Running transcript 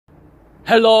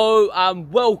Hello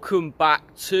and welcome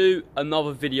back to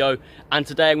another video, and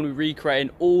today I'm going to be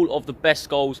recreating all of the best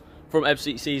goals from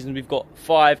Ebbsfleet season. We've got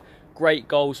 5 great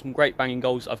goals, some great banging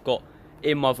goals I've got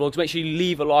in my vlogs. Make sure you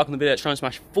leave a like on the video, try and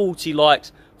smash 40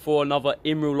 likes for another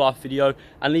in real life video,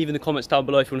 and leave in the comments down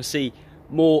below if you want to see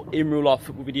more in real life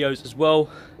football videos as well.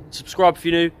 Subscribe if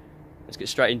you're new. Let's get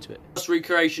straight into it. First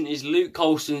recreation is Luke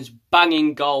Colston's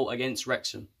banging goal against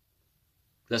Wrexham.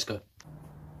 Let's go.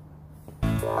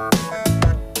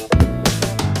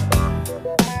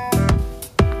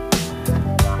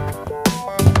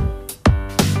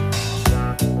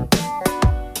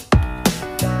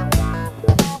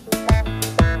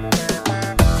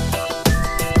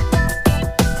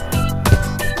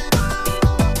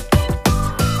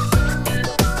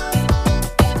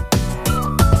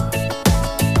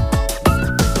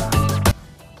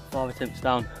 Attempts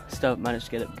down, still haven't managed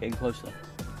to get it getting closer.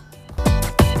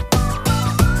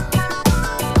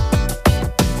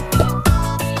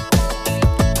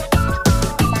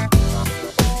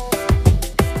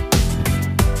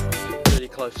 Really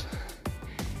close.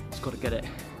 Just got to get it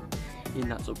in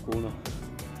that top corner.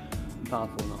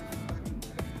 Powerful enough.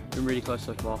 Been really close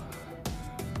so far.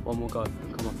 One more go.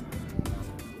 Come on.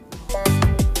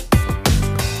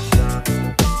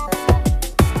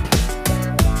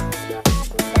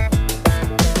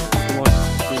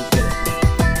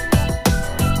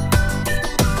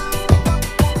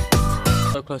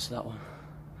 Close to that one.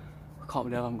 I can't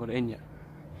believe I haven't got it in yet.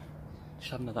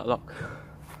 Just haven't had that luck.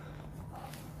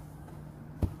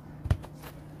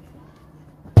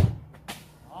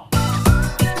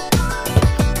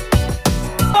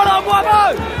 Hold on,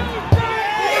 Wabo!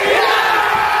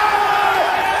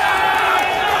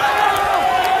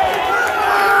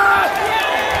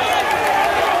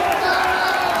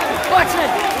 Watch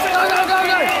it! Go, go, go,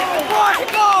 go! What a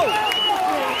goal!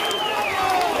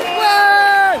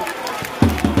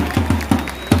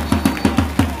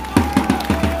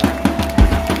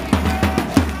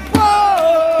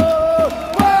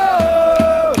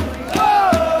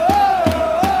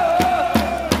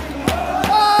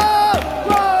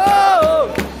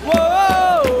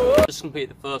 Complete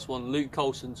the first one. Luke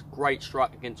Colston's great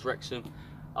strike against Wrexham.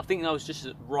 I think that was just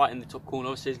right in the top corner.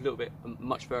 Obviously it's a little bit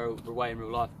much further away in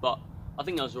real life, but I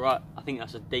think that was alright. I think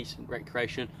that's a decent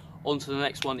recreation. On to the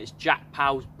next one. It's Jack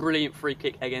Powell's brilliant free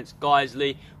kick against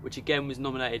Guiseley, which again was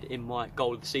nominated in my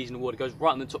goal of the season award. It goes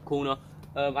right in the top corner.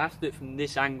 I have to do it from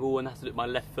this angle and I have to do it with my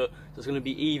left foot, so it's going to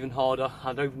be even harder.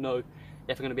 I don't know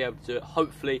if I'm going to be able to do it.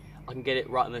 Hopefully I can get it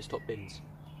right in those top bins.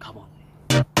 Come on.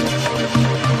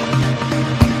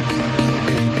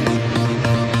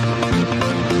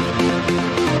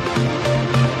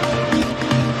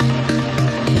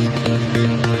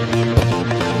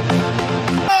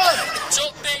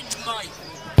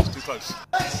 Close.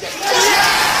 1-0,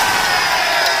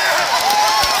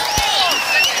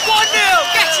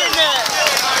 get in there!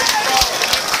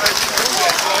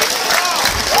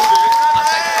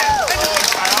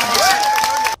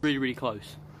 Really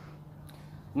close.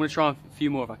 I'm going to try a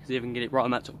few more if I can see if I can get it right on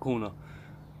that top corner.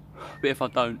 But if I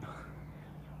don't,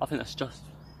 I think that's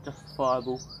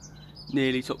justifiable.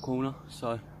 Nearly top corner,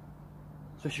 so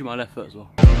especially my left foot as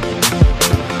well.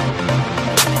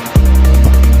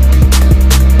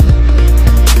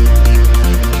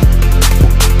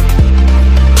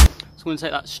 So I'm going to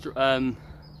take that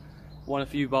one a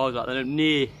few bars out there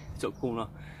near the top corner.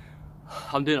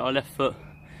 I'm doing it on my left foot.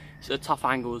 It's a tough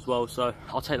angle as well, so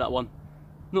I'll take that one.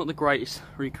 Not the greatest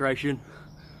recreation,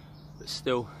 but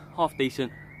still half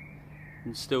decent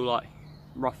and still like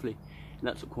roughly in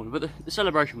that top corner. But the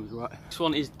celebration was right. This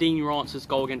one is Dean Rance's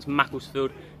goal against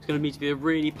Macclesfield. It's going to need to be a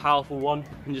really powerful one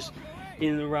and just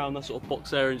in and around that sort of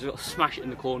box area and just got to smash it in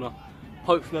the corner.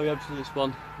 Hopefully I'll be able to do this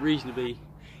one reasonably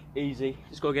easy.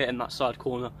 Just got to get in that side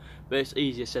corner, but it's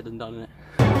easier said than done, isn't it?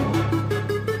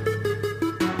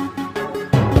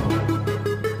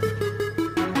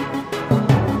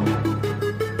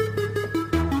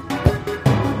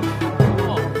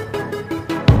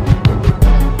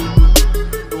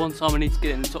 The one time I need to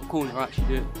get it in the top corner, I actually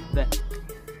do it there.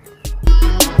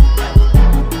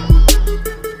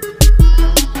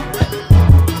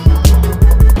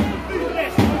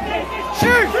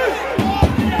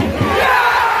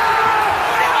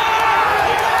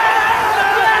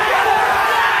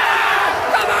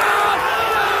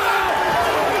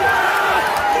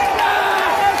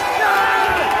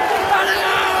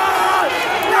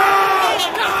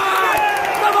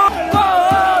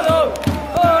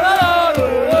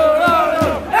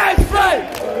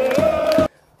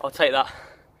 Take that.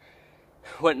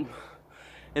 Went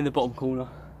in the bottom corner.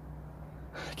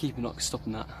 Keeper not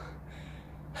stopping that.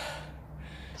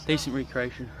 Decent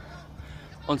recreation.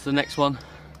 On to the next one.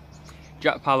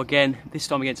 Jack power again, this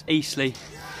time against Ebbsfleet.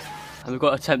 And we've got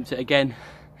to attempt it again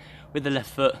with the left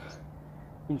foot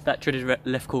into that treaded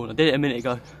left corner. I did it a minute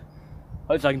ago.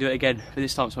 Hopefully I can do it again, but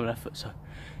this time it's on my left foot, so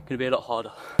it's going to be a lot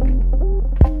harder.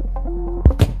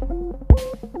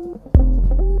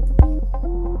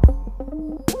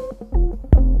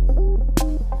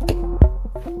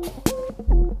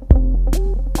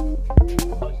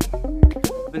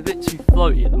 I'm a bit too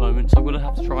floaty at the moment, so I'm going to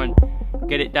have to try and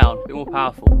get it down, a bit more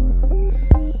powerful,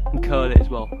 and curl it as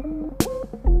well.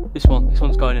 This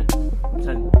one's going in. I'm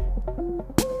telling you.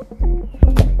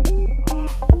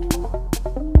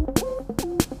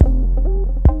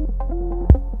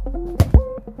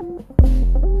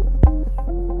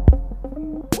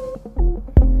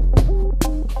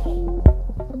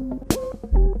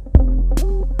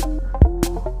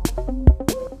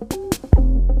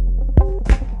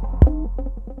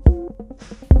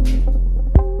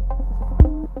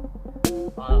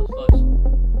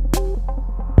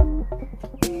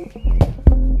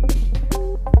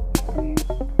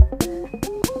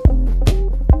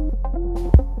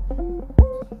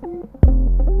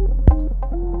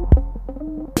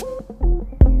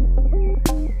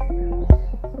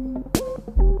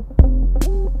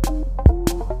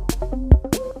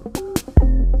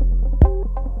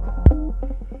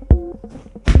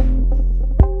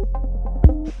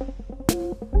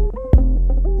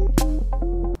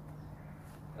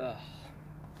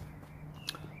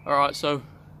 Alright, so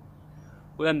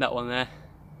we'll end that one there.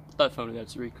 Don't think I'm going to be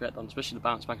able to recreate that one, especially the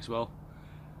bounce back as well.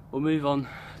 We'll move on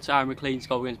to Aaron McLean's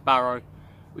goal against Barrow,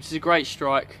 which is a great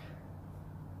strike.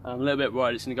 I'm a little bit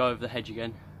worried it's going to go over the hedge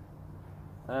again.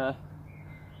 Got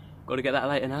to get that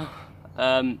later now.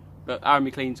 But Aaron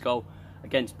McLean's goal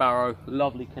against Barrow,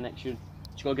 lovely connection.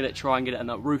 Just got to get it, try and get it on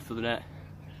that roof of the net,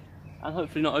 and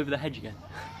hopefully not over the hedge again.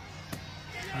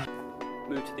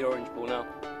 Move to the orange ball now.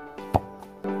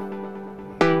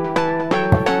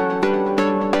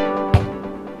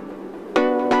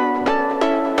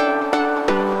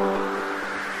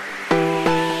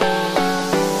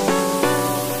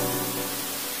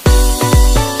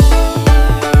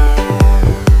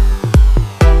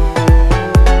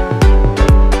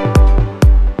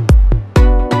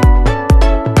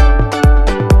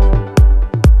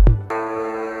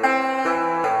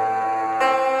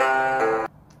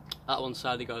 That one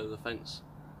sadly goes to the fence,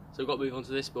 so we've got to move on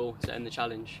to this ball to end the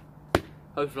challenge.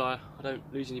 Hopefully I don't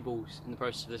lose any balls in the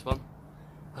process of this one.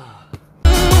 I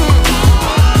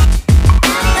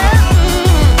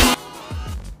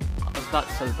was about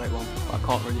to celebrate one, but I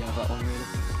can't really have that one really.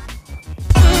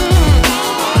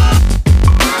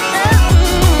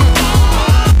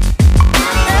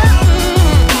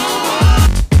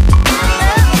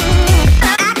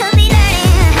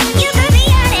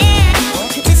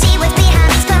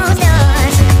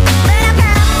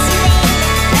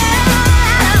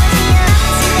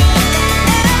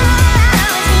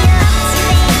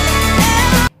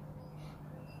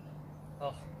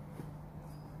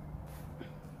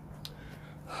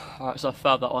 Alright, so I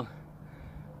failed that one.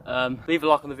 Leave a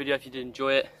like on the video if you did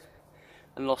enjoy it,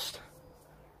 and lost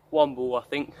one ball I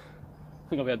think.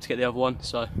 I'll be able to get the other one,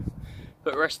 so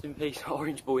but rest in peace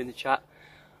orange ball in the chat.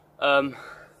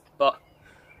 But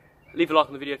leave a like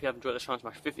on the video if you have enjoyed. Let's try and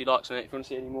smash 50 likes on it. If you want to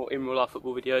see any more in real life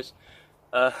football videos,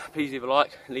 please leave a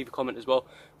like and leave a comment as well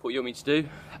for what you want me to do,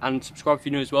 and subscribe if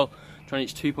you're new as well. Trying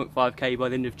to reach 2.5k by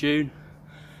the end of June,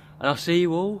 and I'll see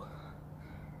you all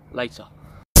later.